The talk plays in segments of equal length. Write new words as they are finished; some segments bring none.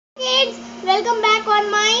Kids, welcome back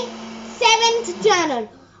on my 7th channel.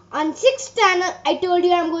 On 6th channel, I told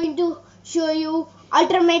you I'm going to show you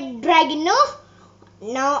Ultimate Dragon, no?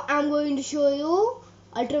 Now I'm going to show you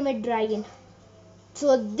Ultimate Dragon.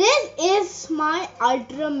 So this is my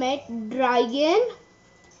Ultimate Dragon.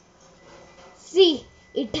 See,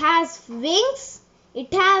 it has wings,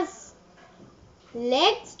 it has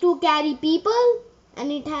legs to carry people,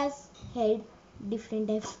 and it has head, different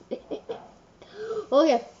types.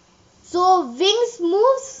 Okay. So wings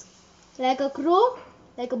moves like a crow,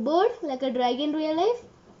 like a bird, like a dragon real life.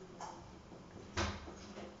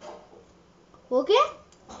 Okay,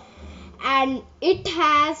 and it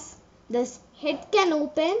has this head can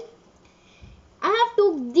open. I have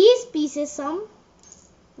took these pieces some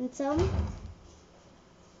and some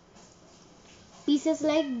pieces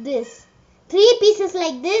like this. 3 pieces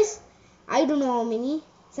like this. I don't know how many.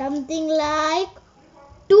 Something like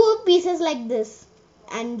 2 pieces like this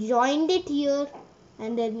and joined it here,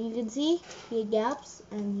 and then you can see here gaps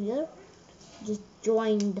and here just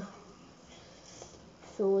joined.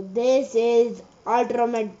 So this is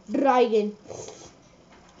Ultimate Dragon.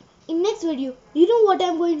 In next video, you know what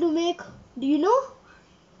I'm going to make? Do you know?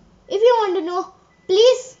 If you want to know,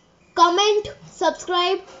 please comment,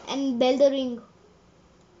 subscribe and bell the ring.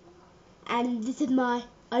 And this is my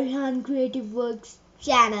Arhan Creative Works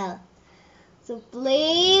channel. So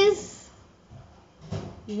please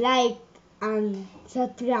like and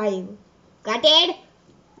subscribe. Got it?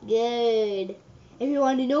 Good. If you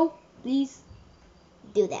want to know, please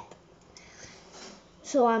do that.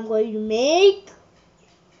 So I'm going to make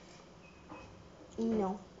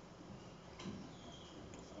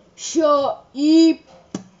ship.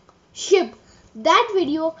 That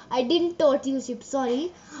video I didn't taught you ship.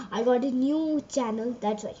 Sorry, I got a new channel.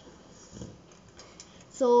 That's why.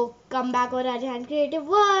 So come back on Arhan Creative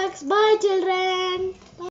Works. Bye, children.